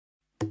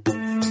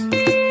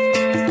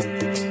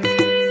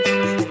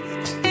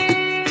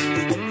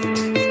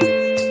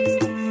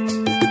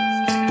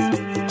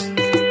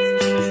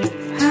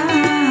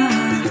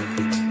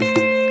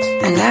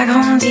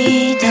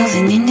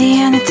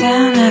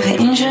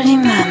jolie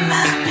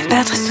maman, mais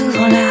pas très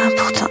souvent là,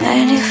 pourtant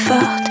elle est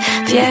forte,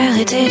 fière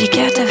et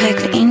délicate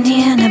avec les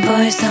Indiana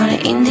Boys dans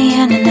les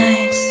Indiana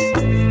Nights.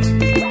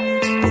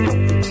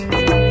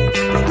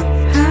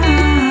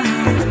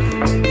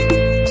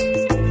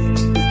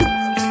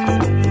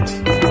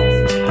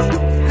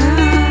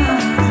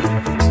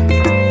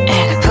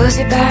 Elle a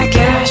posé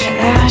bagage à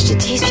l'âge de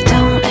 18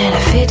 ans, elle a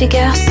fait des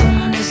garçons,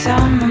 des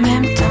hommes en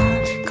même temps.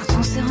 Quand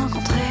on s'est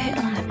rencontrés,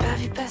 on n'a pas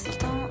vu passer le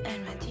temps,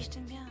 elle m'a dit je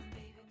t'aime bien.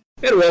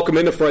 And welcome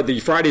into the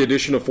Friday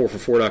edition of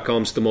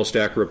 4for4.com's The Most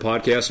Accurate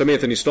Podcast. I'm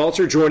Anthony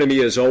Stalter. Joining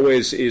me, as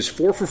always, is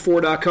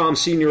 4for4.com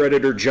senior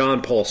editor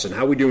John Paulsen.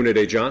 How are we doing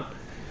today, John?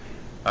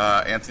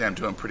 Anthony, I'm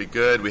doing pretty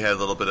good. We had a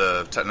little bit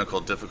of technical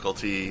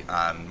difficulty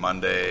on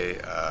Monday.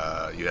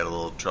 You had a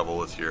little trouble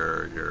with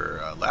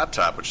your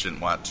laptop, which didn't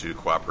want to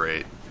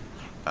cooperate.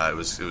 It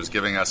was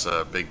giving us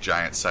a big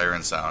giant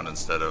siren sound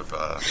instead of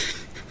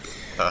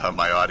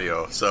my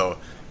audio. So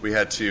we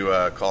had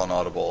to call an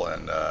audible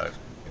and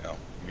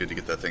good to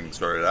get that thing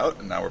sorted out,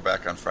 and now we're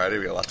back on Friday.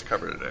 We got a lot to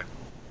cover today.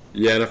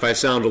 Yeah, and if I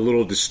sound a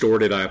little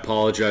distorted, I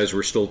apologize.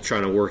 We're still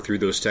trying to work through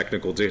those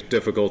technical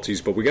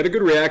difficulties, but we got a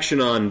good reaction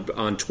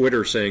on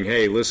Twitter saying,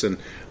 hey, listen,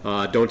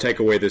 don't take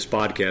away this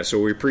podcast. So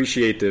we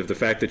appreciate the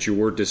fact that you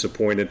were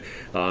disappointed,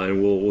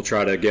 and we'll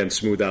try to, again,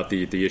 smooth out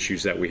the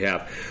issues that we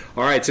have.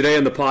 All right, today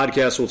on the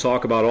podcast, we'll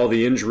talk about all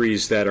the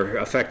injuries that are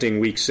affecting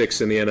Week 6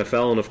 in the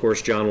NFL, and, of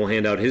course, John will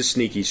hand out his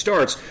sneaky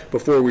starts.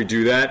 Before we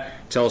do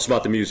that, tell us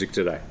about the music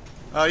today.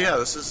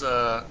 This is,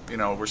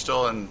 we're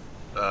still in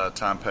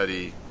Tom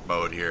Petty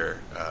mode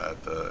here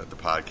at the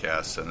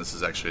podcast, and this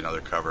is actually another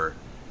cover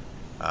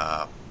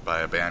by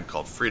a band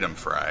called Freedom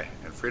Fry.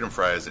 And Freedom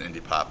Fry is an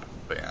indie pop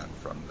band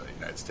from the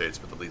United States,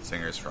 but the lead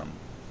singer is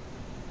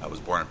was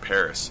born in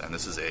Paris, and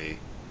this is a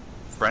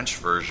French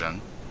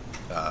version,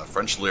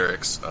 French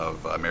lyrics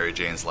of Mary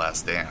Jane's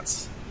Last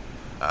Dance.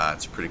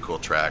 It's a pretty cool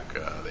track.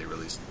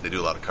 They do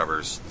a lot of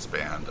covers, this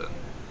band, and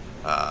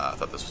I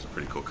thought this was a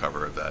pretty cool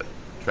cover of that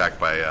track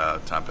by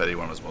Tom Petty,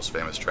 one of his most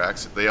famous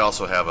tracks. They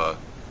also have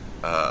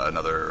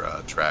another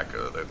track.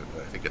 I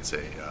think it's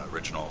a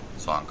original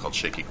song called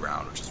 "Shaky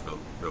Ground," which is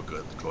real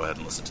good. Go ahead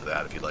and listen to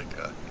that if you like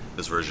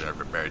this version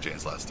of Mary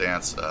Jane's Last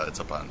Dance. It's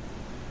up on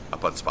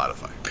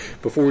Spotify.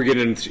 Before we get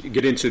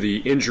into the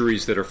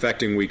injuries that are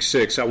affecting Week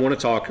 6, I want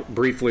to talk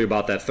briefly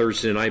about that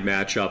Thursday night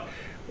matchup.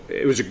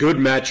 It was a good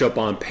matchup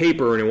on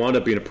paper, and it wound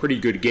up being a pretty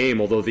good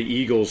game, although the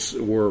Eagles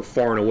were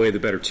far and away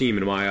the better team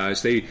in my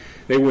eyes. They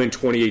win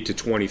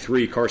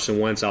 28-23. Carson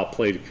Wentz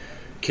outplayed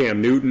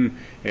Cam Newton,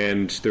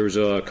 and there's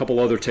a couple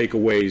other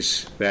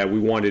takeaways that we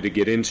wanted to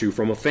get into.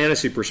 From a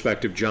fantasy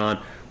perspective,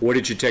 John, what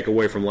did you take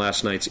away from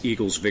last night's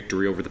Eagles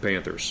victory over the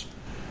Panthers?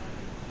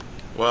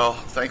 Well,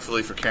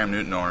 thankfully for Cam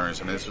Newton owners,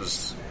 this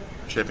was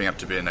shaping up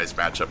to be a nice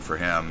matchup for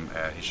him.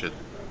 He should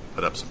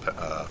put up some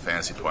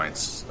fantasy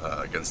points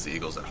against the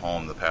Eagles at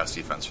home. The pass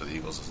defense for the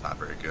Eagles is not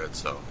very good.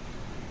 So,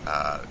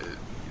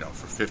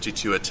 for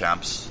 52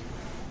 attempts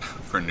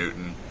for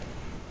Newton,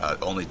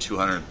 only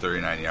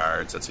 239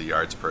 yards. That's a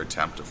yards per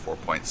attempt of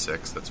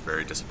 4.6. That's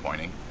very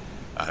disappointing.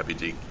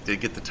 He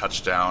did get the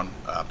touchdown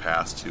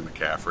pass to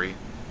McCaffrey,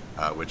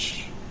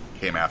 which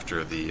came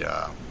after the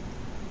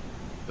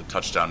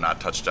touchdown,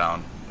 not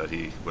touchdown, that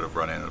he would have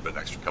run in. It would have been an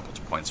extra couple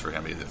of points for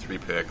him. He did 3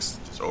 picks,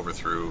 just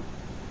overthrew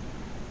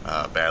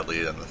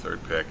badly on the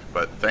third pick.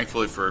 But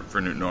thankfully for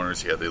Newton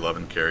owners, he had the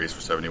 11 carries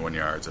for 71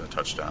 yards and a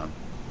touchdown.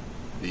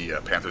 The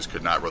Panthers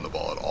could not run the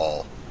ball at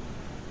all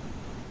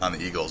on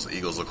the Eagles. The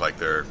Eagles look like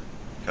they're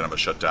kind of a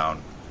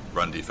shutdown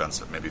run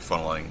defense, maybe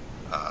funneling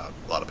a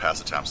lot of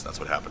pass attempts, and that's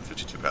what happened.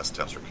 52 pass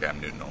attempts for Cam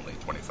Newton, only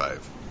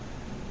 25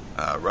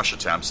 rush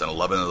attempts, and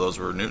 11 of those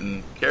were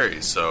Newton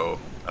carries. So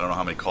I don't know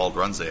how many called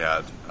runs they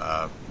had.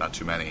 Not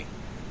too many.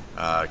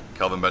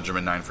 Kelvin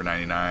Benjamin, 9 for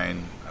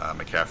 99.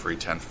 McCaffrey,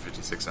 10 for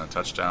 56 and a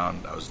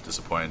touchdown. I was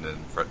disappointed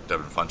in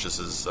Devin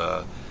Funchess's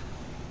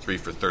 3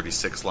 for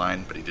 36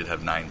 line, but he did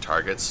have 9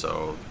 targets,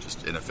 so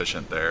just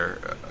inefficient there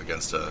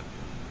against a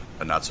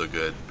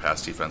not-so-good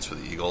pass defense for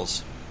the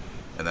Eagles.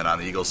 And then on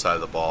the Eagles side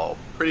of the ball,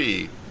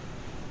 pretty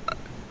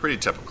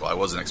typical. I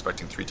wasn't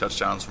expecting 3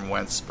 touchdowns from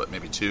Wentz, but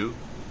maybe 2.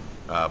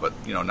 But,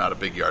 not a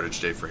big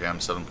yardage day for him,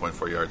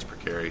 7.4 yards per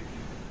carry,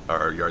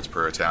 or yards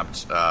per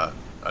attempt.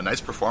 A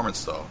nice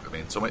performance, though.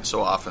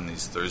 So often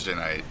these Thursday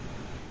night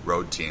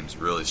road teams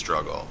really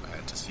struggle,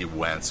 and to see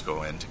Wentz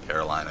go into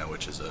Carolina,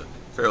 which is a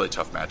fairly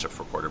tough matchup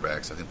for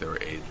quarterbacks. I think they were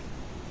 8th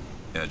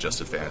in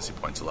adjusted fantasy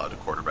points allowed to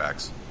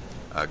quarterbacks.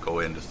 Go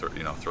in to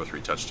throw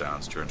 3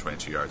 touchdowns,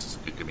 222 yards.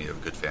 It's give me a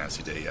good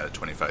fantasy day. He had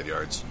 25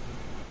 yards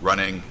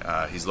running.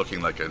 He's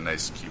looking like a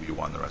nice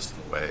QB1 the rest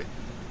of the way.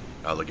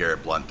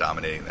 LeGarrette Blount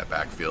dominating that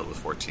backfield with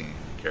 14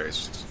 carries,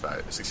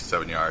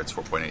 67 yards,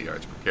 4.8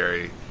 yards per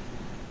carry.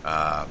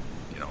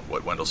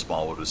 Wendell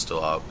Smallwood was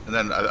still out. And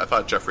then I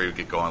thought Jeffrey would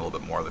get going a little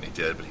bit more than he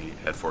did, but he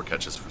had 4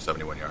 catches for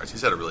 71 yards.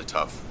 He's had a really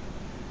tough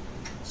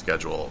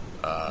schedule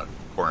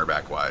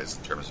cornerback-wise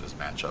in terms of his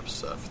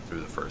matchups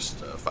through the first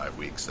 5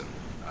 weeks. And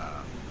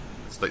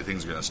it's like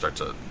things are going to start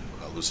to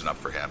loosen up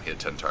for him. He had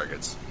 10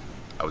 targets.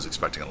 I was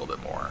expecting a little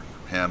bit more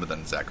from him. And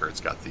then Zach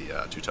Ertz got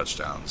the 2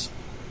 touchdowns,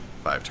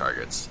 5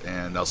 targets,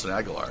 and Nelson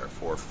Aguilar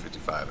 4 for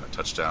 55 and a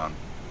touchdown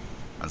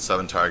on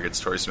 7 targets.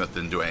 Torrey Smith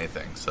didn't do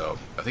anything, so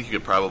I think you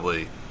could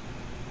probably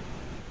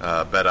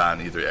bet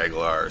on either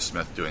Aguilar or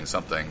Smith doing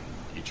something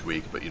each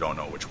week, but you don't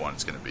know which one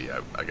it's going to be.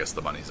 I guess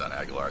the money's on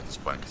Aguilar at this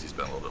point because he's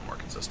been a little bit more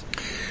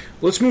consistent.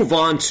 Let's move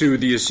on to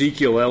the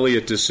Ezekiel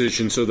Elliott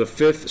decision. So the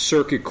Fifth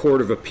Circuit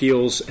Court of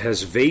Appeals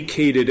has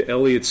vacated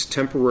Elliott's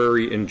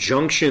temporary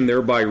injunction,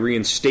 thereby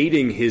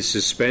reinstating his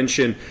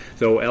suspension,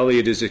 though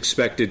Elliott is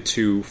expected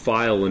to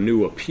file a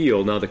new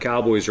appeal. Now, the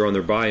Cowboys are on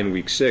their bye in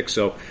Week 6,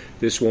 so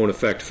this won't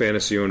affect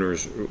fantasy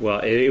owners. Well,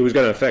 it was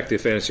going to affect the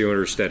fantasy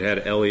owners that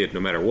had Elliott no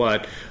matter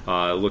what,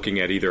 looking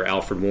at either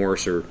Alfred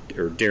Morris or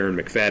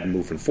Darren McFadden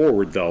moving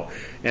forward, though.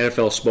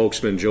 NFL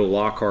spokesman Joe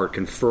Lockhart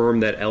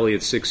confirmed that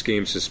Elliott's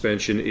 6-game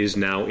suspension is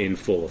now in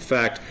full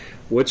effect.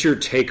 What's your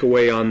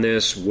takeaway on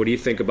this? What do you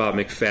think about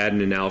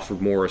McFadden and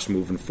Alfred Morris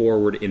moving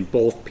forward in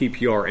both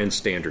PPR and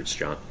standards,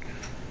 John?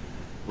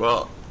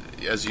 Well,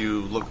 as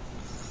you look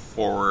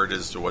forward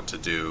as to what to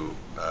do,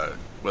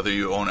 whether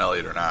you own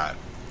Elliott or not,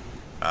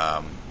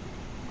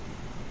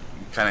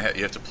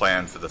 you have to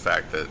plan for the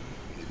fact that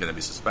he's going to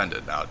be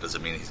suspended. Now, does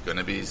it mean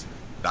he's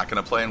not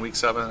going to play in Week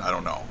 7? I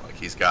don't know. Like,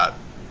 he's got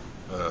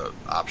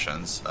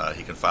options.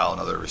 He can file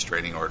another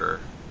restraining order,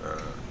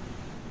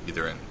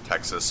 either in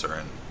Texas or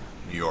in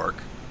New York.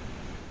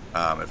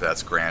 If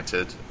that's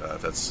granted,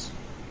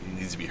 he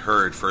needs to be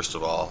heard first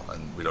of all,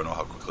 and we don't know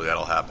how quickly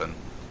that'll happen.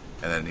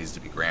 And then it needs to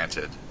be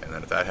granted, and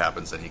then if that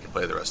happens, then he can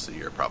play the rest of the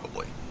year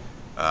probably.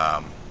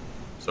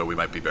 So we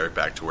might be very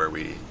back to where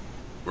we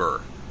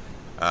were.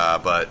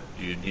 But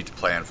you need to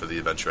plan for the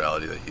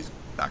eventuality that he's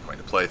not going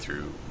to play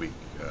through Week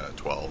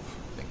 12,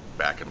 I think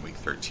back in Week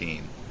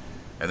 13.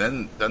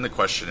 And then the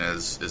question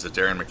is it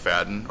Darren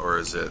McFadden or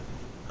is it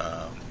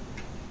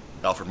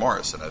Alfred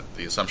Morris? And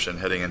the assumption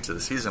heading into the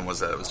season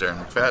was that it was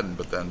Darren McFadden,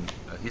 but then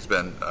he's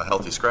been a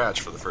healthy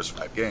scratch for the first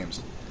 5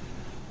 games.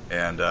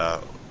 And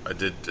I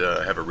did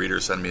have a reader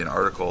send me an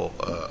article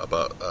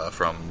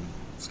from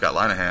Scott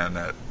Linehan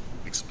that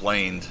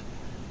explained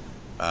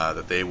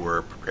that they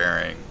were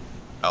preparing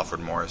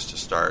Alfred Morris to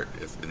start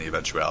in the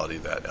eventuality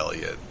that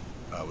Elliott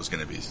was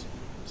going to be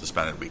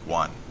suspended Week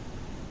 1.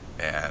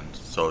 And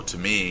so to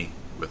me,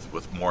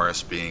 with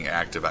Morris being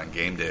active on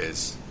game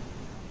days,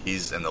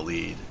 he's in the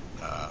lead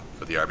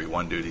for the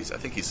RB1 duties. I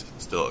think he's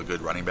still a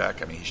good running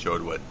back. I mean, he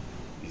showed what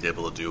he's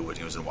able to do when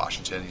he was in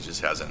Washington. He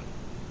just hasn't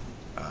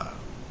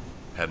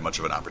had much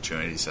of an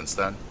opportunity since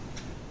then.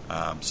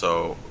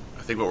 So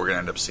I think what we're going to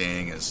end up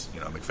seeing is,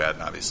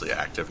 McFadden obviously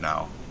active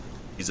now.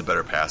 He's a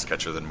better pass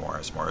catcher than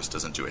Morris. Morris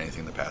doesn't do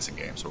anything in the passing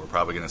game, so we're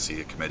probably going to see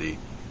a committee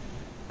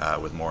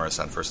with Morris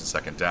on first and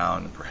second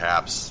down, and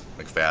perhaps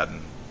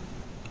McFadden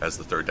as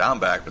the third down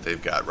back, but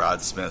they've got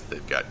Rod Smith,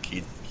 they've got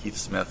Keith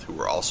Smith, who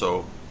were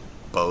also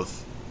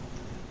both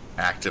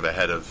active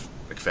ahead of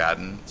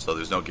McFadden, so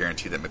there's no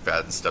guarantee that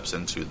McFadden steps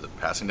into the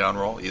passing down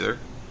role either.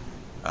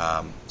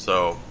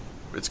 So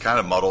it's kind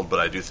of muddled, but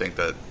I do think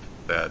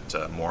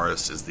that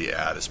Morris is the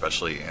add,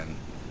 especially in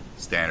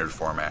standard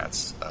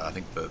formats. I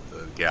think the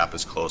gap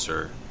is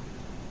closer,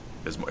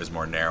 is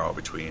more narrow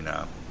between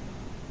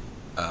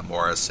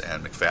Morris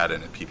and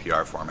McFadden in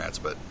PPR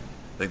formats, but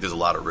I think there's a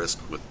lot of risk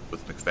with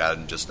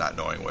McFadden just not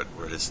knowing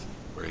where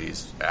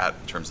he's at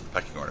in terms of the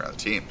pecking order on the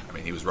team. I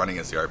mean, he was running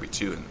as the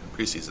RB2 in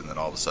preseason, then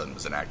all of a sudden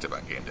was inactive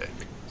on game day.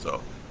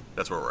 So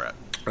that's where we're at.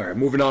 All right,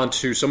 moving on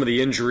to some of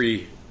the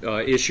injury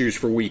issues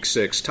for Week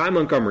 6. Ty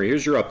Montgomery,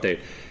 here's your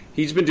update.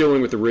 He's been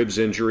dealing with the ribs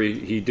injury.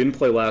 He didn't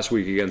play last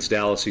week against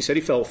Dallas. He said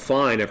he felt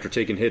fine after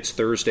taking hits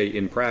Thursday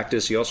in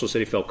practice. He also said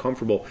he felt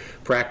comfortable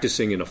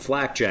practicing in a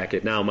flak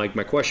jacket. Now, my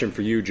question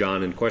for you,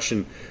 John, and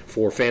question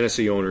for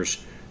fantasy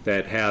owners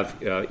that have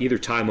either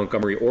Ty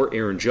Montgomery or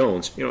Aaron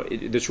Jones.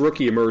 This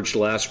rookie emerged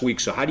last week,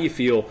 so how do you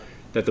feel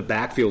that the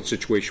backfield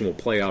situation will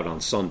play out on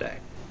Sunday?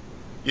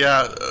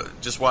 Yeah,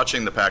 just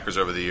watching the Packers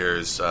over the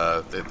years,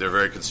 they're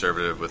very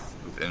conservative with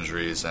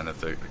injuries, and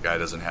if the guy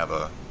doesn't have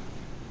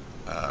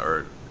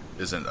or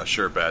isn't a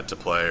sure bet to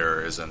play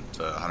or isn't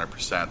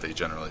 100%, they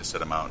generally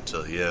sit him out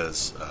until he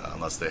is,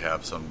 unless they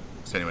have some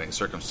extenuating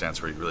circumstance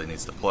where he really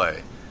needs to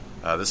play.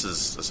 This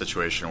is a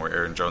situation where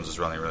Aaron Jones is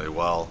running really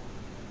well,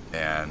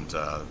 and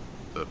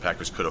the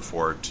Packers could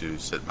afford to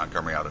sit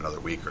Montgomery out another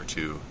week or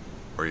 2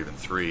 or even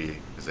 3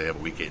 because they have a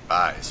Week 8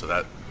 bye. So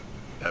that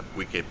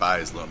Week 8 bye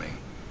is looming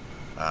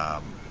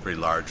pretty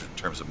large in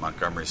terms of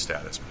Montgomery's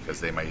status because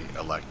they may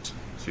elect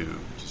to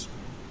just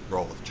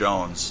roll with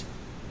Jones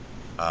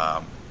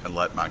and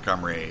let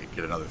Montgomery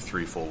get another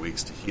 3 full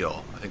weeks to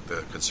heal. I think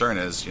the concern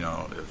is,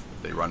 if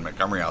they run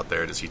Montgomery out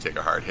there, does he take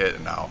a hard hit?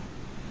 And now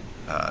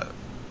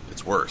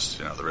it's worse.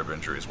 The rib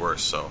injury is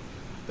worse. So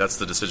that's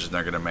the decision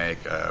they're going to make.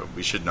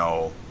 We should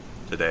know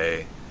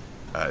today.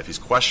 If he's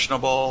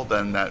questionable,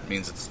 then that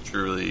means it's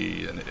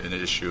truly an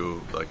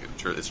issue. Like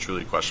it's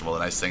truly questionable.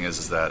 The nice thing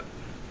is that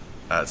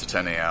it's a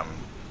 10 a.m.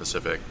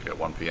 Pacific, at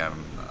 1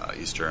 p.m.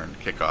 Eastern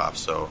kickoff,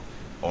 so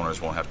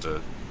owners won't have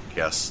to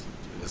guess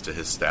as to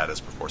his status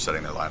before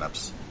setting their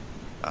lineups.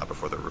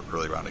 before the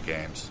early round of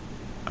games.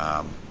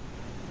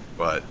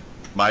 But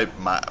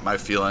my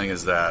feeling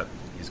is that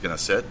he's going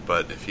to sit,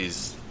 but if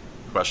he's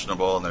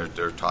questionable and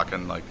they're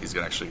talking like he's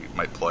going to actually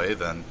might play,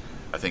 then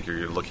I think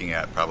you're looking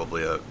at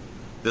probably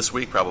this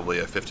week probably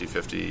a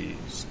 50-50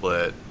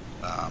 split.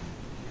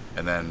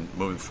 And then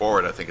moving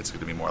forward, I think it's going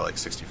to be more like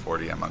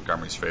 60-40 in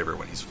Montgomery's favor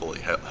when he's fully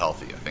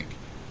healthy. I think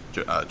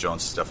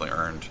Jones has definitely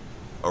earned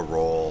a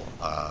role.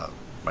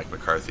 Mike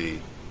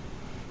McCarthy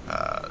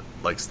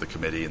likes the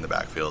committee in the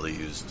backfield. He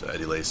used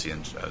Eddie Lacy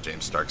and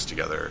James Starks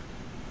together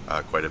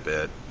quite a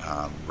bit,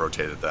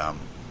 rotated them.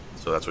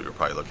 So that's what you're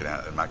probably looking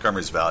at. And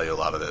Montgomery's value, a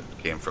lot of it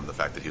came from the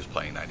fact that he was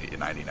playing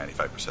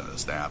 95% of the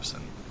snaps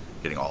and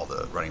getting all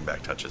the running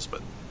back touches,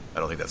 but I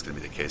don't think that's going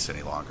to be the case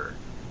any longer.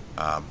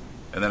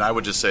 And then I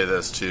would just say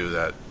this, too,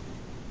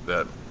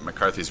 that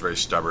McCarthy's very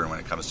stubborn when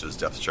it comes to his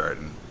depth chart.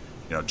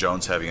 And,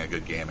 Jones having a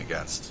good game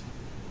against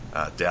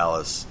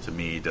Dallas, to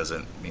me,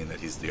 doesn't mean that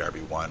he's the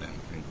RB1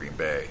 in Green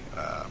Bay.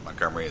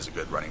 Montgomery is a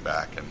good running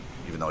back, and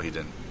even though he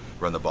didn't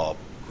run the ball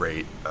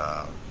great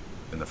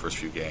in the first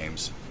few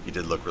games, he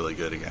did look really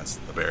good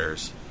against the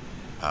Bears.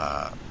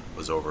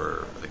 Was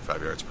over, I think,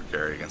 5 yards per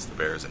carry against the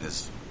Bears in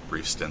his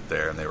brief stint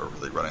there, and they were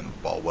really running the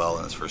ball well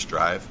in his first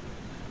drive.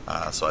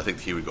 So I think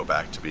he would go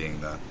back to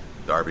being the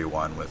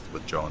RB1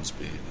 with Jones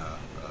being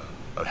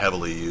a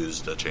heavily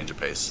used change of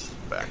pace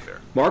back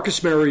there.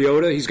 Marcus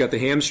Mariota, he's got the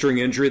hamstring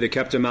injury that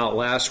kept him out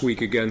last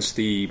week against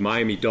the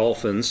Miami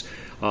Dolphins.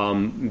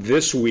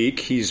 This week,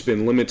 he's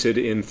been limited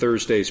in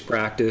Thursday's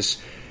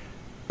practice.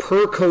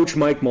 Per Coach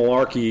Mike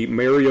Mularkey,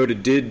 Mariota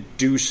did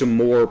do some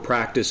more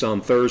practice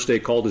on Thursday,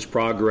 called his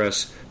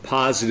progress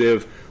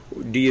positive.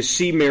 Do you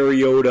see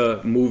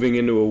Mariota moving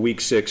into a Week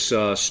 6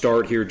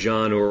 start here,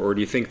 John, or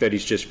do you think that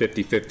he's just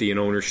 50-50 and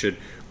owners should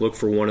look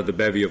for one of the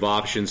bevy of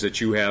options that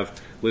you have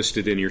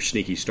listed in your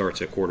sneaky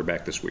starts at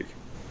quarterback this week?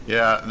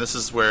 Yeah, this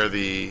is where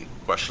the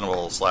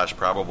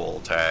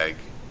questionable/probable tag,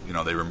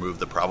 they removed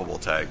the probable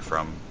tag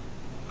from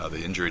the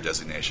injury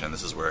designation.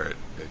 This is where it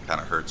kind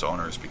of hurts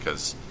owners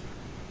because,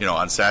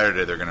 on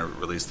Saturday they're going to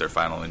release their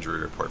final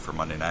injury report for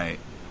Monday night.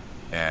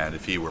 And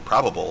if he were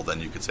probable,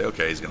 then you could say,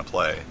 okay, he's going to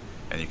play.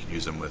 And you could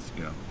use them with,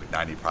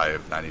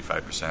 95%,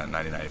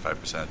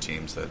 95% of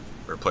teams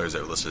or players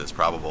that are listed as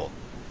probable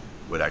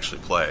would actually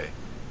play.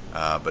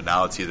 But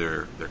now it's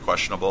either they're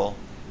questionable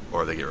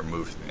or they get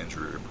removed from the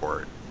injury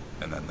report,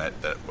 and then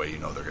that way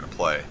they're going to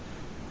play.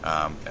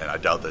 And I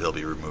doubt that he'll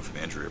be removed from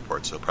the injury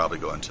report, so he'll probably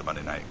go into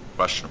Monday night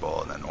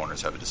questionable, and then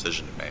owners have a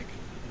decision to make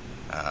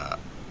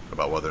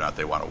about whether or not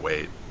they want to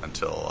wait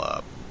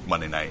until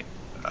Monday night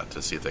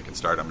to see if they can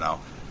start him. Now,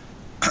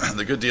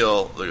 the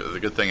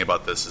good thing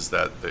about this is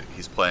that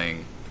he's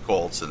playing the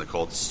Colts, and the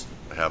Colts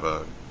have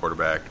a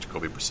quarterback,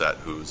 Jacoby Brissett,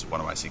 who's one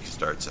of my sneaky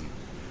starts, and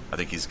I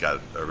think he's got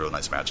a real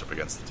nice matchup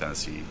against the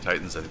Tennessee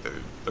Titans. I think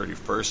they're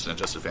 31st in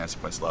adjusted fantasy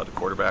points allowed to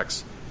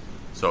quarterbacks,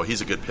 so he's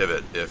a good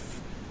pivot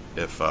if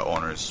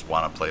owners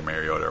want to play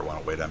Mariota or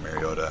want to wait on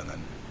Mariota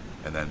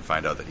and then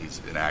find out that he's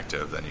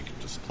inactive. Then you can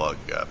just plug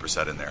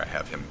Brissett in there. I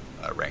have him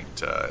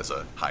ranked as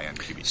a high-end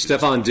QB2.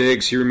 Stefon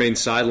Diggs, he remains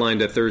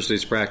sidelined at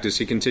Thursday's practice.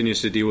 He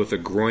continues to deal with a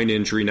groin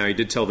injury. Now, he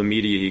did tell the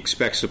media he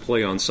expects to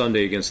play on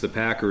Sunday against the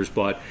Packers,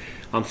 but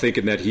I'm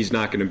thinking that he's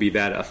not going to be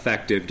that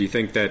effective. Do you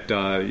think that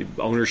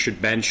owners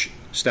should bench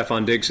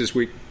Stefon Diggs this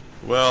week?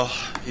 Well,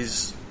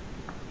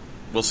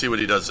 we'll see what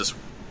he does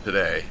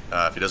today.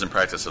 If he doesn't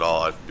practice at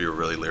all, I'd be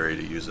really leery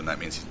to use him. That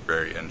means he's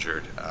very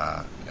injured,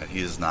 and he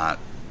has not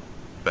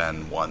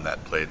been one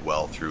that played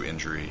well through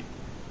injury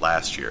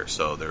last year.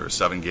 So there were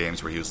 7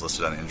 games where he was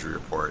listed on the injury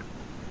report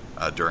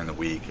during the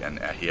week, and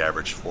he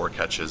averaged 4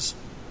 catches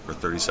for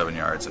 37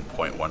 yards and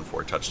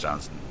 0.14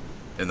 touchdowns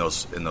in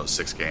those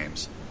 6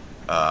 games.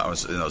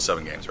 In those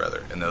 7 games,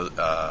 rather.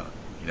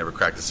 He never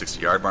cracked the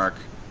 60-yard mark.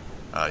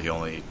 He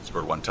only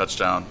scored 1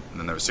 touchdown. And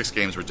then there were 6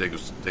 games where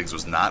Diggs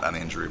was not on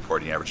the injury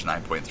report, and he averaged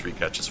 9.3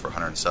 catches for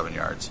 107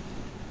 yards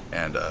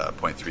and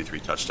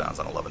 0.33 touchdowns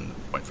on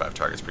 11.5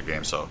 targets per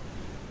game. So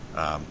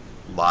a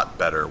lot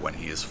better when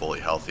he is fully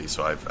healthy.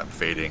 So I'm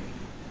fading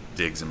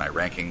Diggs in my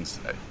rankings.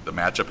 The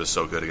matchup is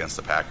so good against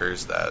the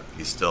Packers that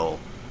he's still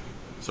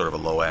sort of a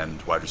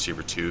low-end wide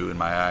receiver 2 in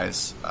my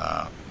eyes.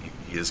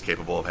 He is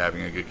capable of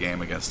having a good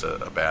game against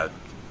a bad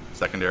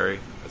secondary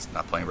that's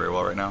not playing very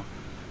well right now.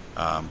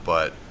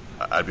 But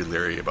I'd be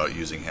leery about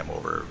using him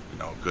over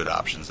good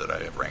options that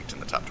I have ranked in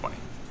the top 20.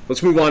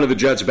 Let's move on to the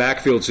Jets'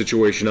 backfield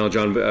situation now,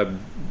 John.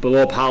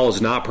 Bilal Powell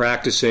is not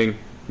practicing.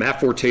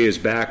 Matt Forte is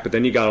back, but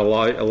then you got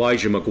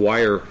Elijah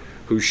McGuire,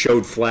 who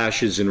showed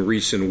flashes in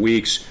recent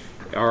weeks.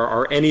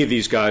 Are any of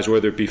these guys,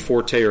 whether it be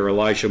Forte or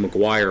Elijah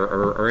McGuire,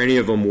 are any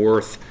of them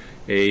worth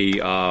a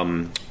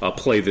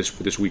play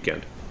this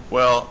weekend?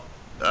 Well,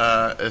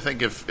 I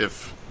think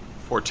if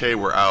Forte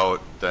were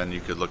out, then you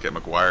could look at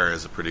McGuire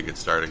as a pretty good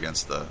start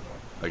against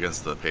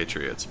the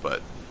Patriots.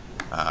 But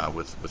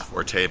with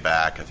Forte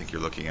back, I think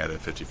you're looking at a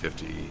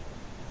 50-50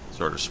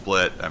 sort of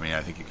split. I mean,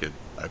 I think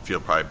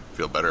probably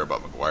feel better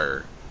about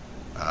McGuire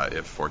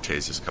if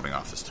Forte's just coming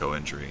off this toe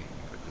injury,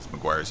 because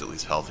McGuire's at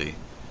least healthy.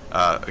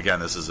 Again,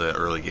 this is an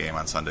early game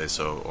on Sunday,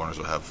 so owners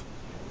will have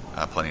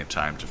plenty of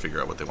time to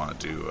figure out what they want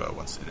to do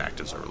once the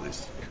inactives are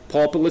released.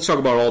 Paul, but let's talk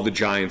about all the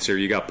Giants here.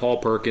 You got Paul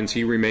Perkins,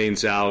 he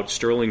remains out.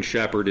 Sterling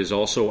Shepard is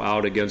also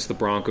out against the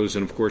Broncos,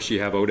 and of course you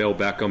have Odell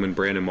Beckham and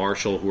Brandon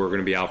Marshall who are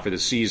going to be out for the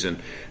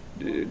season.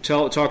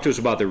 Talk to us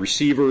about the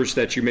receivers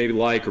that you maybe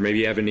like, or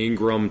maybe Evan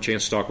Ingram,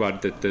 chance to talk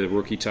about the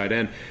rookie tight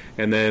end,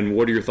 and then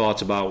what are your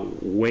thoughts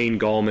about Wayne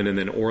Gallman and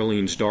then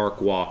Orleans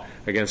Darkwa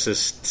against this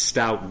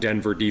stout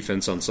Denver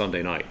defense on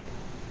Sunday night?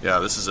 Yeah,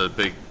 this is a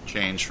big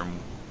change from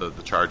the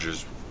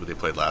Chargers who they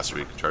played last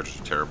week. The Chargers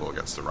were terrible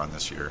against the run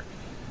this year.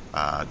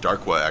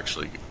 Darkwa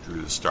actually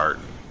drew the start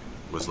and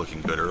was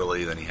looking good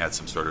early. Then he had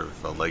some sort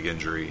of a leg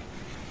injury.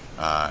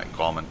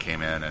 Gallman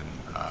came in and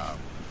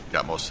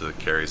got most of the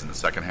carries in the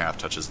second half,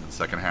 touches in the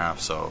second half.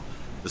 So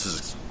this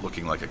is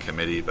looking like a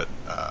committee, but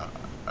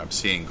I'm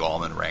seeing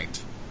Gallman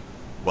ranked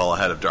well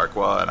ahead of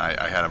Darkwa, and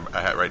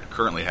I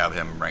currently have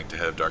him ranked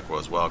ahead of Darkwa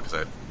as well because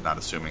I'm not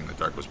assuming that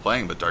Darkwa's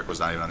playing, but Darkwa's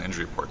not even on the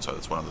injury report, so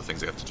that's one of the things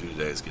they have to do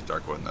today is get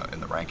Darkwa in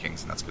the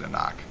rankings, and that's going to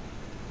knock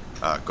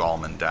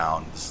Gallman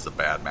down. This is a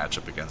bad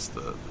matchup against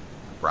the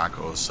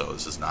Broncos, so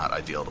this is not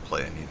ideal to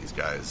play any of these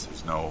guys.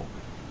 There's not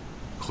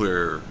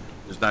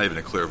even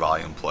a clear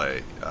volume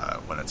play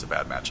when it's a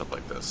bad matchup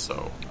like this,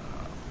 so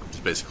I'm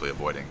just basically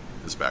avoiding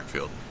this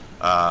backfield.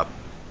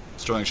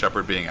 Sterling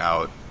Shepard being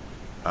out,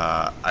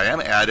 I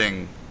am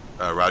adding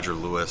Roger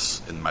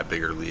Lewis in my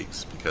bigger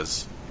leagues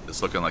because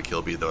it's looking like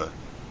he'll be the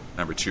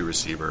number 2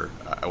 receiver.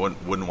 I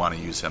wouldn't want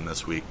to use him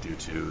this week due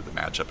to the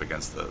matchup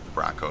against the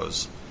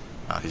Broncos.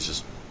 He's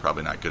just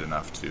probably not good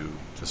enough to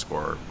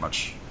score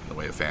much in the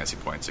way of fantasy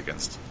points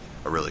against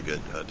a really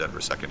good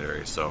Denver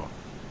secondary. So,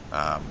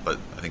 but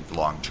I think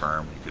long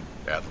term you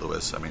could add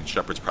Lewis. I mean,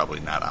 Shepard's probably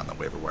not on the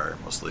waiver wire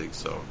in most leagues,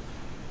 so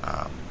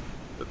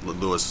but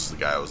Lewis is the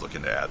guy I was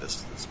looking to add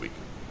this week.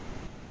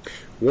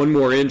 One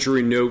more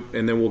injury note,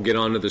 and then we'll get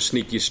on to the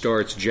sneaky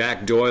starts.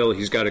 Jack Doyle,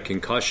 he's got a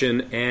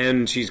concussion,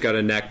 and he's got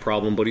a neck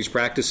problem, but he's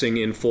practicing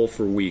in full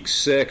for Week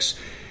 6.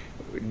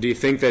 Do you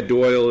think that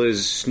Doyle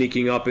is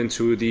sneaking up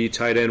into the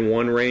tight end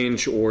 1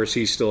 range, or is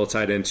he still a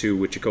tight end 2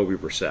 with Jacoby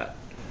Brissett?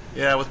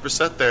 Yeah, with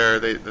Brissett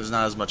there's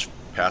not as much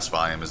pass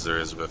volume as there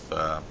is with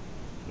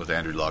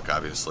Andrew Luck,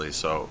 obviously.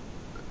 So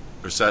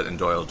Brissett and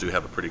Doyle do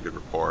have a pretty good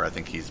rapport. I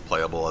think he's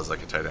playable as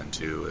like a tight end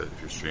 2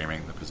 if you're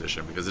streaming the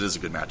position because it is a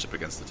good matchup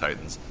against the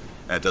Titans,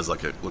 and it does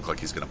look like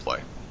he's going to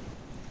play.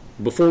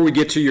 Before we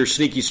get to your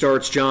sneaky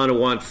starts, John, I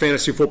want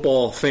fantasy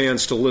football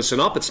fans to listen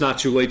up. It's not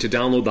too late to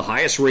download the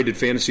highest-rated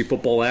fantasy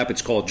football app.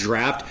 It's called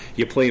Draft.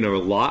 You play in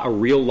a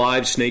real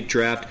live snake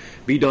draft,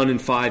 be done in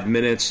 5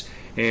 minutes,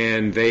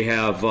 and they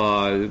have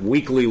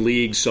weekly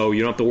leagues, so you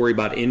don't have to worry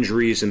about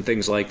injuries and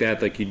things like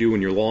that like you do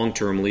in your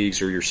long-term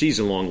leagues or your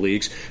season-long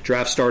leagues.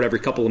 Drafts start every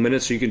couple of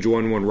minutes, so you can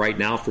join one right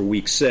now for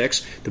Week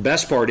 6. The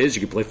best part is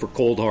you can play for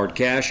cold, hard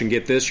cash, and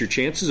get this, your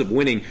chances of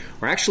winning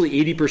are actually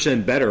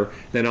 80% better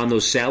than on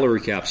those salary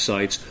cap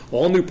sites.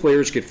 All new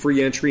players get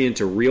free entry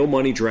into real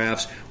money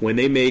drafts when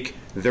they make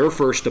their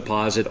first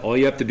deposit. All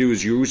you have to do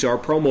is use our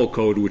promo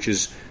code, which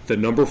is the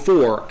number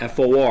 4,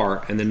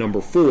 F-O-R, and the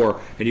number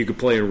 4, and you can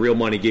play in real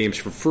money games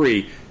for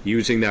free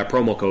using that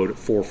promo code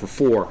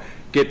 4for4.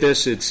 Get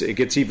this, it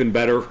gets even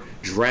better.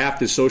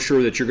 Draft is so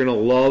sure that you're going to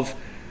love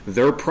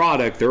their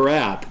product, their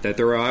app, that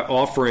they're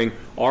offering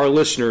our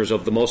listeners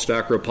of the Most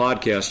Accurate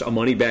Podcast a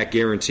money-back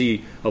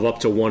guarantee of up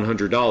to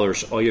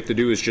 $100. All you have to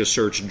do is just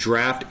search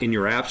Draft in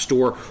your app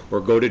store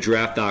or go to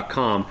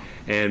draft.com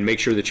and make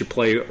sure that you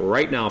play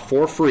right now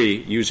for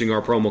free using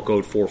our promo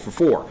code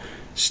 4for4.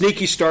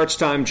 Sneaky starts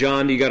time,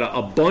 John. You got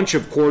a bunch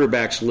of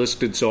quarterbacks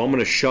listed, so I'm going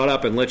to shut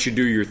up and let you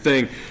do your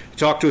thing.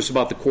 Talk to us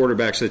about the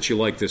quarterbacks that you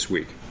like this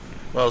week.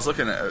 Well, I was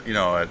looking at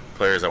at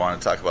players I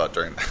wanted to talk about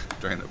during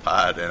the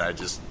pod, and I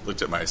just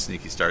looked at my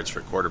sneaky starts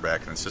for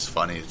quarterback, and it's just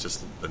funny. It's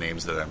just the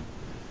names that I'm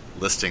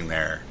listing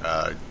there.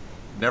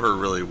 Never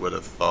really would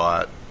have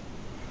thought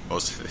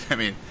most of it. I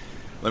mean,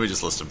 let me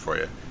just list them for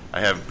you. I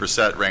have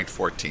Brissett ranked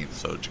 14th,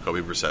 so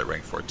Jacoby Brissett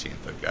ranked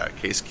 14th. I've got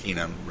Case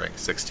Keenum ranked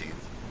 16th,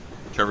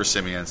 Trevor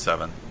Siemian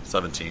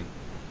 17,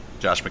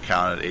 Josh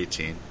McCown at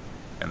 18,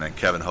 and then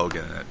Kevin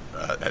Hogan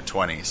at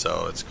 20.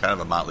 So it's kind of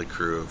a motley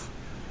crew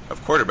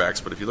of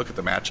quarterbacks, but if you look at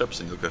the matchups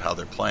and you look at how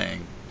they're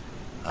playing,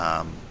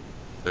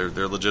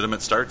 they're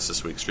legitimate starts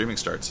this week, streaming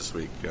starts this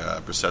week.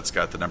 Brissett's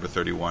got the number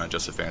 31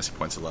 adjusted fantasy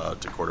points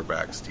allowed to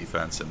quarterbacks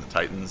defense and the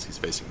Titans. He's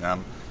facing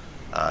them.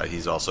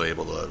 He's also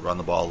able to run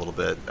the ball a little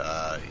bit.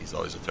 He's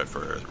always a threat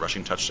for a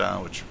rushing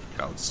touchdown, which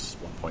counts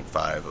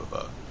 1.5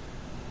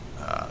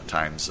 of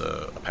times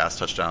a pass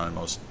touchdown in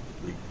most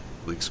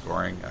league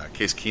scoring.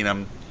 Case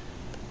Keenum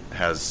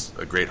has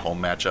a great home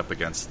matchup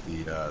against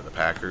the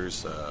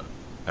Packers.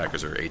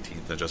 Packers are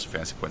 18th in adjusted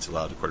fantasy points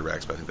allowed to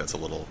quarterbacks, but I think that's a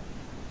little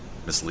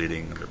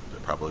misleading. They're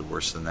probably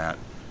worse than that.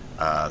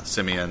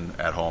 Simeon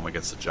at home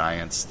against the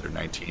Giants, they're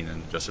 19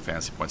 in adjusted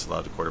fantasy points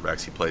allowed to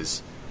quarterbacks. He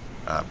plays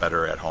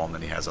better at home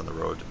than he has on the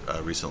road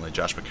recently.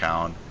 Josh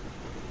McCown,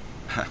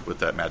 with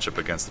that matchup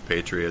against the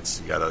Patriots,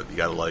 you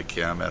gotta like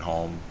him at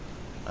home.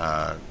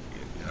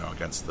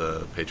 Against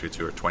the Patriots,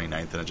 who are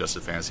 29th in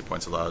adjusted fantasy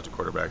points allowed to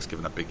quarterbacks,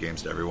 giving up big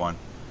games to everyone.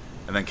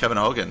 And then Kevin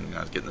Hogan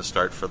getting the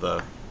start for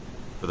the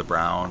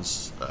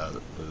Browns.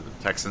 The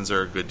Texans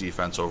are a good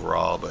defense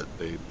overall, but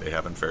they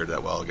haven't fared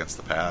that well against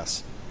the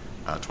pass.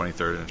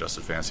 23rd in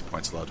adjusted fantasy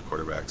points allowed to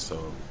quarterbacks.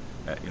 So,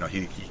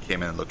 he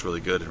came in and looked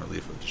really good in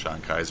relief of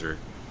Deshaun Kaiser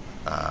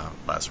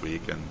last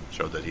week and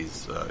showed that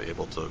he's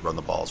able to run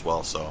the ball as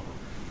well. So,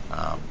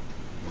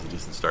 it was a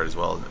decent start as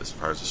well as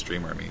far as a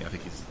streamer. I mean, I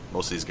think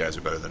most of these guys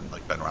are better than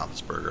like Ben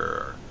Roethlisberger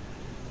or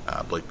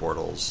Blake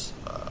Bortles,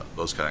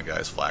 those kind of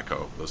guys,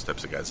 Flacco, those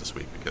types of guys this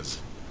week because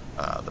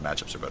the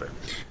matchups are better.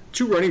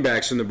 Two running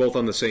backs, and they're both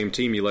on the same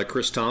team. You like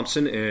Chris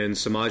Thompson and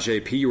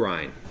Samaje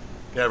Perine.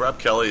 Yeah, Rob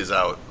Kelly is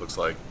out, looks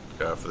like,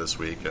 for this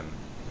week. And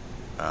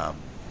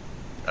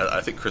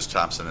I think Chris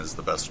Thompson is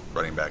the best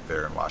running back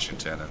there in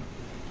Washington, and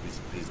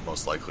he's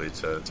most likely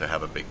to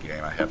have a big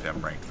game. I have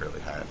him ranked fairly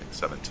high, I think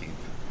 17th,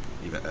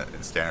 even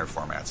in standard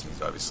formats. And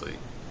he's obviously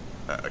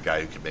a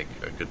guy who can make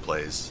good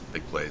plays,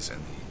 big plays in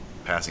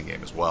the passing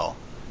game as well.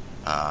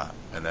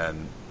 And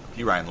then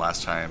Perine,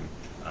 last time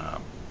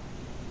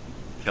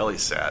Kelly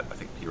sat, I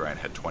think Perine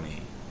had 20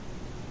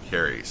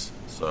 carries.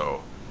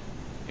 So,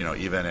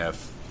 even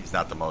if he's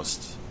not the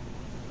most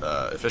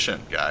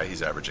efficient guy,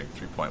 he's averaging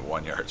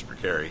 3.1 yards per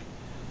carry.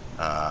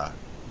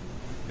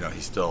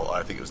 He's still,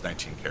 I think it was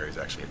 19 carries,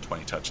 actually, had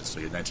 20 touches. So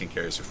he had 19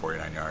 carries for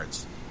 49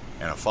 yards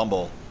and a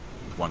fumble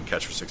with one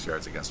catch for 6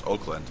 yards against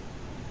Oakland.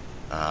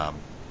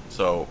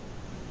 So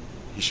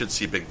he should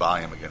see big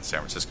volume against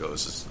San Francisco.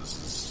 This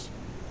is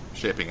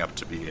shaping up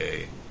to be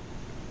a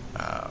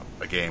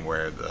game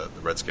where the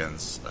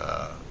Redskins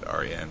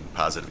are in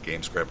positive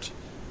game script.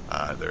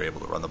 They're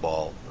able to run the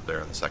ball there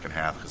in the second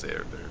half because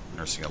they're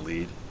nursing a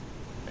lead.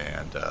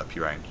 And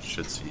Perine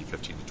should see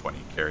 15 to 20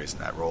 carries in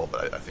that role,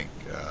 but I think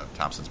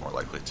Thompson's more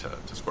likely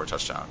to score a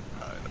touchdown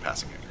in the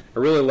passing game. I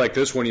really like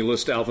this one. You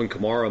list Alvin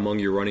Kamara among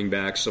your running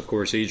backs. Of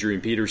course,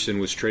 Adrian Peterson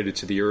was traded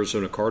to the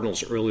Arizona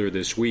Cardinals earlier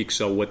this week.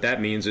 So what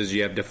that means is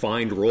you have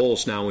defined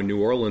roles now in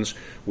New Orleans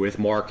with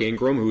Mark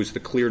Ingram, who's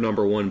the clear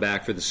number one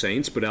back for the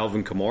Saints. But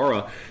Alvin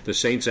Kamara, the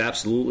Saints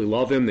absolutely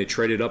love him. They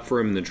traded up for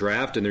him in the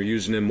draft, and they're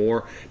using him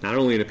more, not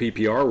only in a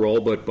PPR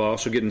role, but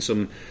also getting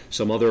some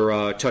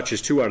other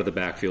touches, too, out of the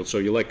backfield. So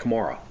you like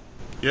Kamara.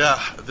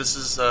 Yeah,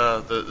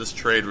 this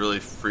trade really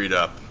freed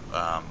up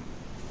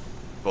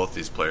both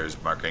these players,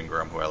 Mark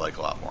Ingram, who I like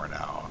a lot more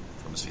now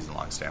from a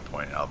season-long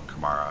standpoint, and Alvin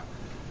Kamara.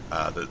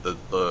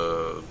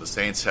 The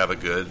Saints have a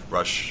good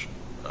rushing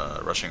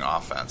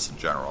offense in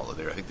general.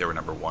 I think they were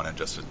number one in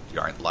adjusted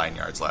line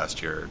yards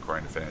last year,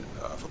 according to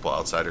Football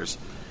Outsiders.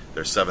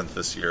 They're seventh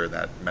this year in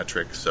that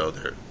metric, so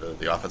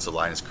the offensive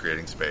line is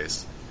creating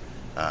space.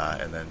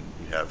 And then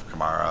you have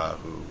Kamara,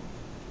 who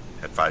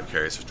had 5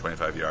 carries for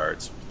 25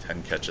 yards,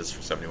 10 catches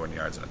for 71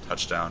 yards, and a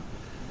touchdown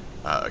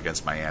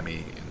against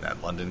Miami in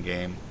that London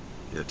game.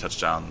 He had a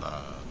touchdown the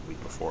week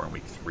before in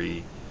week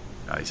 3.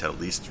 He's had at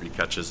least 3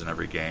 catches in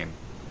every game.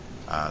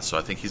 So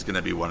I think he's going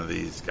to be one of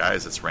these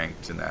guys that's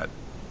ranked in that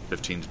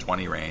 15 to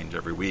 20 range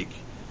every week,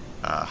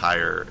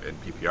 higher in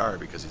PPR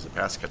because he's a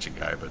pass-catching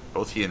guy. But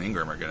both he and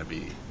Ingram are going to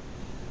be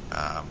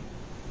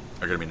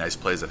nice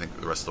plays, I think,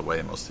 the rest of the way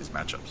in most of these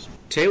matchups.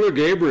 Taylor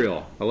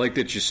Gabriel. I like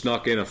that you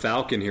snuck in a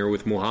Falcon here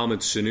with Mohamed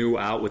Sanu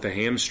out with a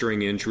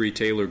hamstring injury.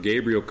 Taylor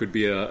Gabriel could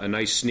be a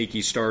nice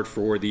sneaky start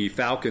for the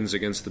Falcons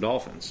against the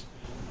Dolphins.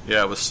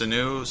 Yeah, with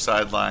Sanu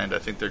sidelined, I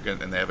think they're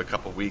going, and they have a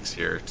couple weeks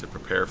here to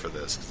prepare for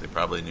this because they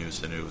probably knew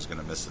Sanu was going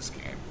to miss this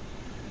game.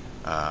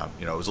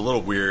 It was a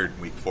little weird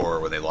week 4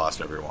 when they lost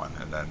everyone,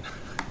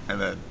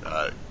 and then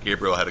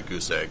Gabriel had a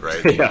goose egg,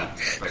 right? Yeah,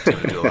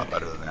 going to do a lot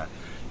better than that.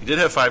 He did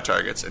have 5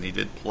 targets, and he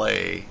did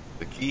play.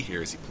 The key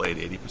here is he played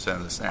 80%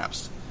 of the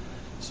snaps.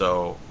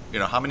 So,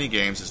 how many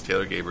games is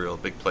Taylor Gabriel, a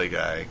big play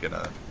guy, going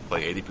to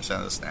play 80%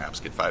 of the snaps,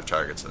 get 5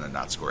 targets, and then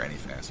not score any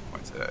fantasy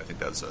points? I think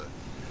that's a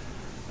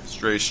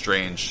very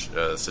strange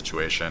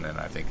situation, and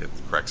I think it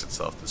corrects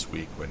itself this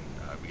week when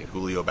we get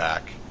Julio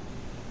back,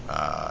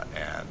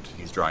 and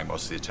he's drawing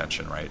most of the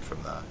attention right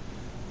from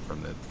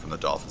the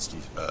Dolphins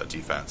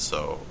defense.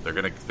 So they're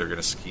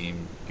gonna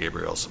scheme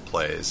Gabriel some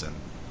plays, and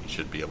he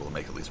should be able to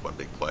make at least one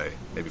big play,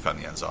 maybe find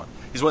the end zone.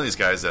 He's one of these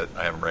guys that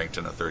I have ranked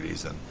in the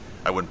 30s, and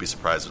I wouldn't be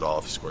surprised at all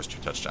if he scores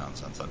 2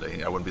 touchdowns on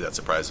Sunday. I wouldn't be that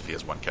surprised if he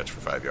has 1 catch for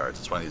 5 yards.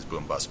 It's one of these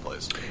boom bust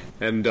plays.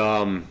 And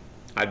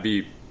I'd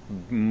be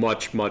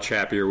much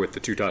happier with the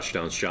 2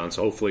 touchdowns, John.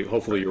 So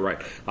hopefully you're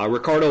right.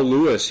 Ricardo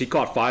Lewis, he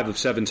caught 5 of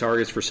 7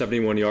 targets for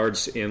 71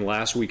 yards in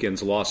last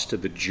weekend's loss to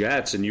the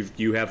Jets, and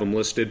you have him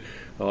listed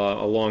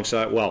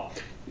alongside. Well,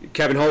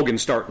 Kevin Hogan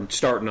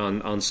starting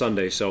on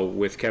Sunday. So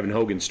with Kevin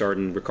Hogan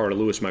starting, Ricardo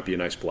Lewis might be a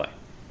nice play.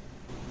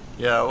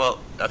 Yeah, well,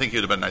 I think he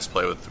would have been a nice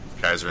play with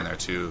Kaiser in there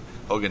too.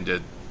 Hogan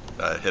did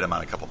hit him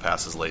on a couple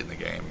passes late in the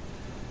game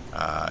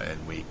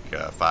in week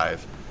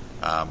 5,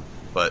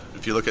 but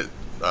if you look at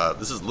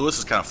Lewis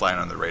is kind of flying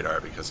under the radar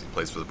because he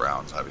plays for the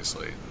Browns,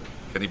 obviously.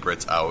 Kenny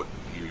Britt's out.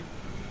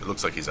 It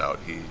looks like he's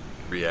out. He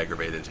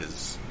re-aggravated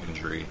his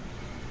injury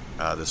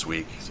this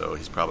week, so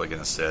he's probably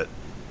going to sit.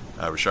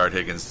 Rashard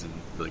Higgins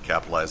didn't really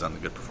capitalize on the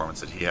good performance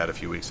that he had a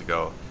few weeks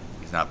ago.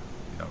 He's not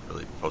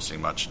really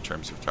posting much in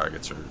terms of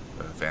targets or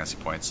fantasy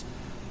points.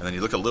 And then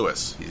you look at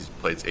Lewis. He's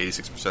played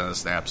 86% of the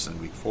snaps in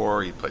Week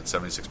 4. He played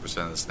 76%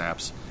 of the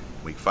snaps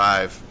in Week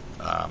 5.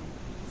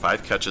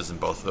 5 catches in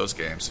both of those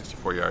games,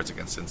 64 yards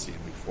against Cincy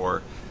in Week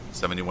 4,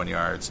 71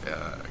 yards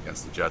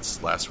against the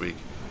Jets last week,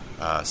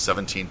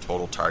 17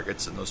 total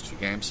targets in those 2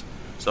 games.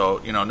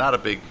 So, not a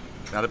big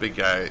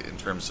guy in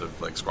terms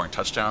of like scoring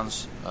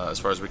touchdowns as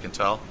far as we can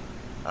tell.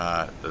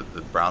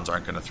 The Browns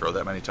aren't going to throw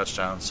that many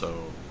touchdowns,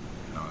 so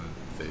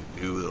if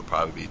they do, it'll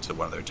probably be to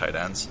one of their tight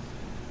ends.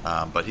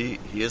 But he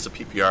is a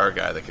PPR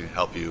guy that can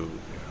help you,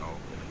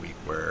 in a week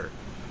where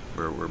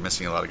we're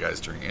missing a lot of guys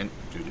due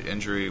to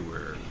injury,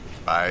 we're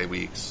bye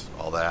weeks,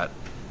 all that.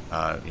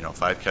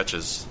 5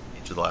 catches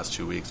each of the last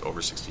 2 weeks,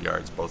 over 60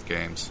 yards both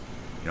games.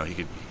 He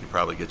could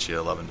probably get you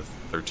 11 to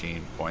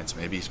 13 points.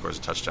 Maybe he scores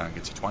a touchdown and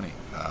gets you 20.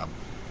 I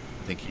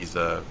think he's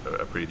a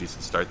pretty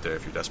decent start there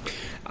if you're desperate.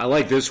 I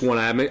like this one.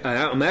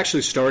 I'm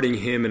actually starting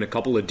him in a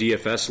couple of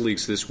DFS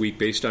leagues this week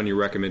based on your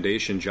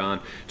recommendation, John.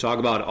 Talk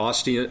about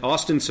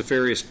Austin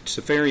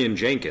Seferian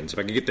Jenkins, if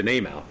I could get the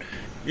name out.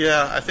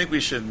 Yeah, I think we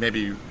should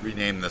maybe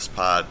rename this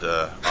pod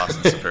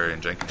Austin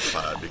Seferian Jenkins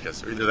pod,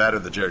 because either that or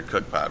the Jared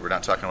Cook pod. We're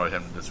not talking about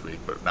him this week,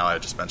 but now I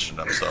just mentioned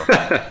him. So,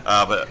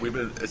 but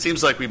it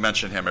seems like we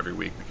mention him every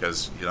week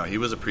because he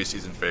was a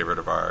preseason favorite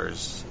of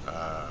ours.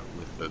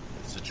 With the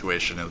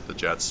situation with the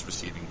Jets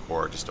receiving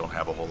core, just don't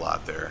have a whole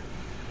lot there.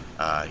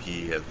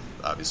 He had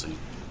obviously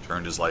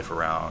turned his life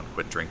around,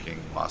 quit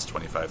drinking, lost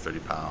 25, 30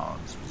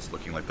 pounds, was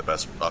looking like the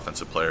best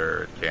offensive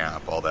player at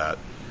camp, all that,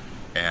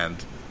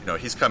 and.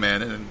 He's come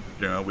in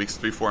and, weeks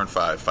 3, 4, and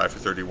 5 for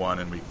 31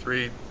 in week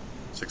 3,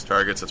 6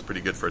 targets. That's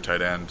pretty good for a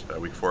tight end.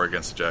 Week 4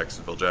 against the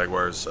Jacksonville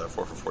Jaguars, 4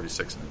 for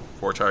 46 and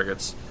 4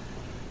 targets.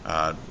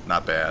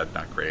 Not bad,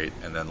 not great.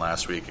 And then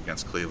last week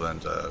against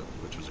Cleveland,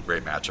 which was a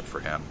great matchup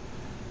for him,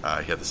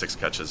 he had the 6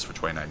 catches for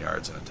 29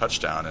 yards and a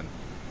touchdown. And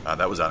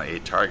that was on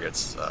 8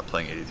 targets,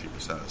 playing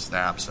 83% of the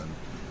snaps. And,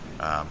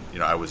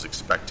 I was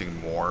expecting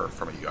more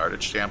from a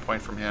yardage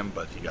standpoint from him,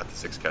 but he got the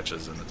 6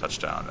 catches and the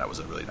touchdown. That was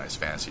a really nice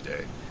fantasy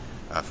day.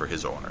 For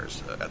his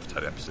owners at the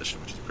tight end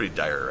position, which is pretty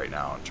dire right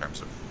now in terms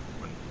of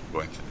when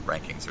going through the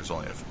rankings. There's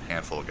only a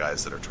handful of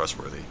guys that are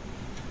trustworthy,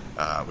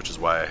 which is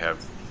why I have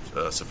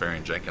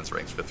Seferian Jenkins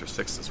ranked 5th or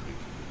 6th this week.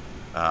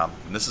 And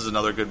this is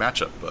another good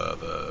matchup.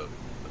 The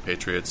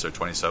Patriots are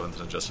 27th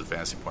in adjusted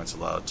fantasy points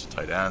allowed to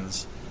tight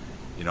ends.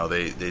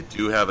 They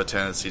do have a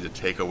tendency to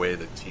take away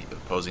the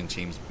opposing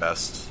team's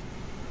best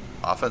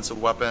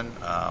offensive weapon,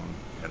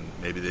 and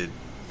maybe they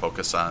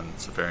focus on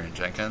Seferian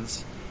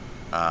Jenkins.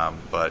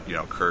 But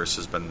Curse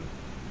has been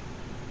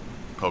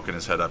poking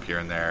his head up here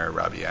and there.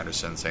 Robbie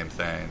Anderson, same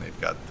thing.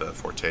 They've got the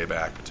Forte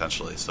back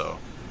potentially. So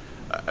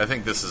I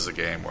think this is a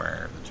game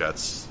where the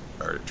Jets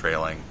are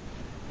trailing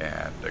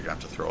and they're going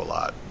to have to throw a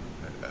lot.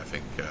 I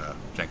think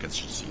Jenkins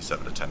should see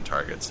 7 to 10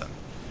 targets and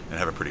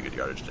have a pretty good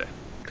yardage day.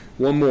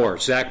 One more,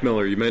 Zach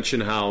Miller. You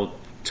mentioned how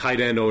tight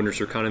end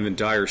owners are kind of in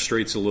dire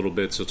straits a little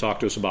bit. So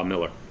talk to us about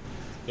Miller.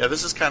 Yeah,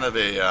 this is kind of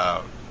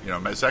a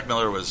Zach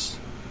Miller was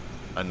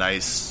a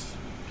nice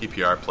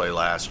PPR play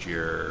last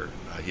year.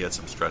 He had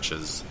some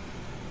stretches,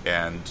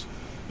 and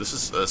this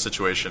is a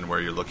situation where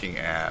you're looking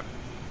at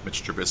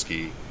Mitch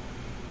Trubisky.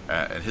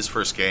 In his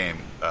first game,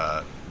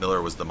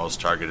 Miller was the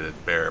most targeted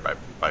Bear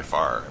by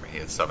far. I mean, he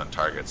had 7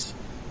 targets.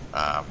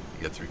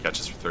 He had 3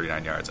 catches for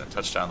 39 yards and a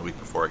touchdown. The week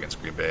before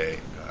against Green Bay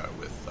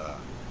with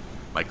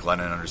Mike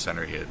Glennon under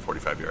center, he had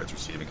 45 yards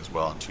receiving as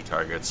well and 2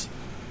 targets.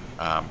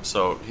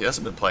 So he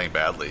hasn't been playing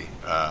badly.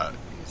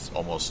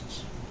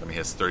 He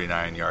has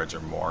 39 yards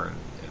or more in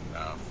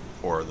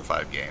 4 of the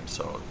 5 games,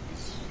 so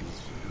he's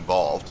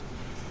involved.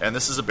 And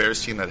this is a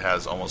Bears team that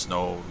has almost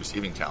no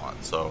receiving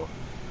talent. So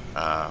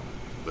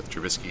with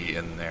Trubisky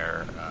in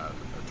there,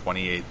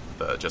 28th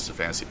adjusted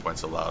fantasy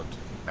points allowed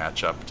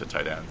matchup to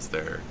tight ends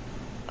there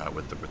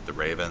with the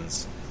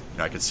Ravens.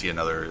 I could see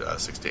another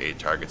 6 to 8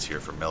 targets here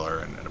for Miller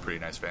and a pretty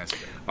nice fantasy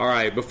game. All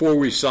right, before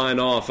we sign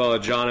off,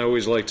 John, I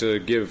always like to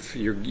give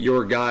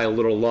your guy a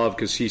little love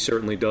because he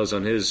certainly does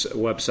on his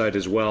website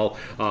as well,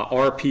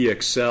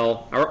 rp-excel.com.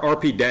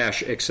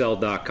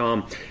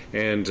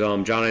 And,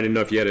 John, I didn't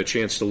know if you had a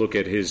chance to look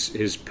at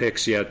his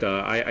picks yet.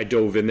 I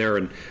dove in there,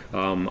 and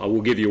I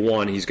will give you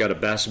one. He's got a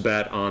best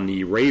bet on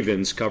the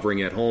Ravens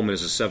covering at home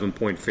as a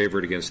 7-point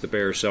favorite against the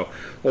Bears. So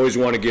always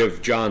want to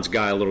give John's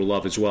guy a little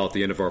love as well at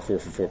the end of our 4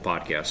 for 4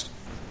 podcast.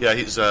 Yeah,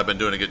 he's been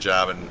doing a good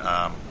job, and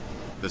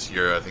this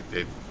year I think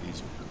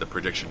he's the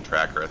prediction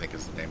tracker, I think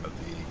is the name of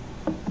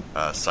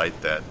the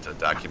site that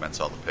documents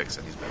all the picks,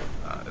 and he's been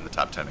in the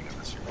top 10 again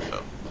this year.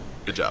 So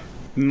good job.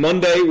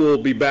 Monday, we'll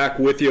be back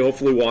with you.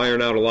 Hopefully, we'll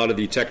iron out a lot of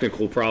the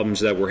technical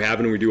problems that we're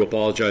having. We do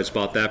apologize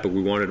about that, but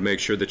we wanted to make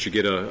sure that you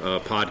get a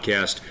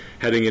podcast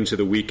heading into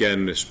the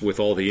weekend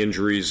with all the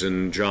injuries.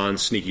 And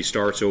John's Sneaky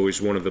Start's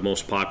always one of the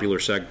most popular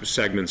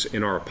segments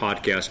in our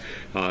podcast.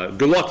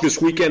 Good luck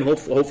this weekend.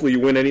 Hopefully, you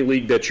win any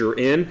league that you're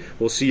in.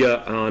 We'll see you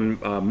on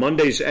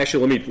Mondays.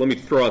 Actually, let me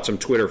throw out some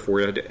Twitter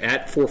for you.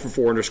 At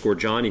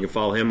 4for4_John. You can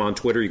follow him on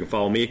Twitter. You can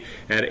follow me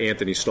at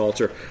Anthony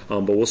Stalter.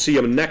 But we'll see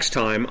you next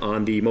time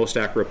on the Most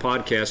Accurate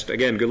Podcast.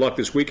 Again, good luck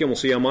this weekend. We'll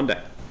see you on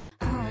Monday.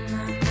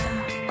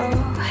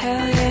 Oh,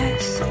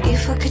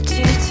 faut que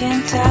tu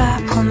tiennes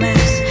ta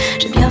promesse.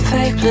 J'ai bien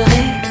failli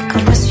pleurer quand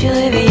je me suis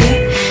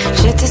réveillée.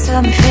 J'étais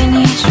somme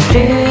finie, j'ai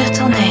plus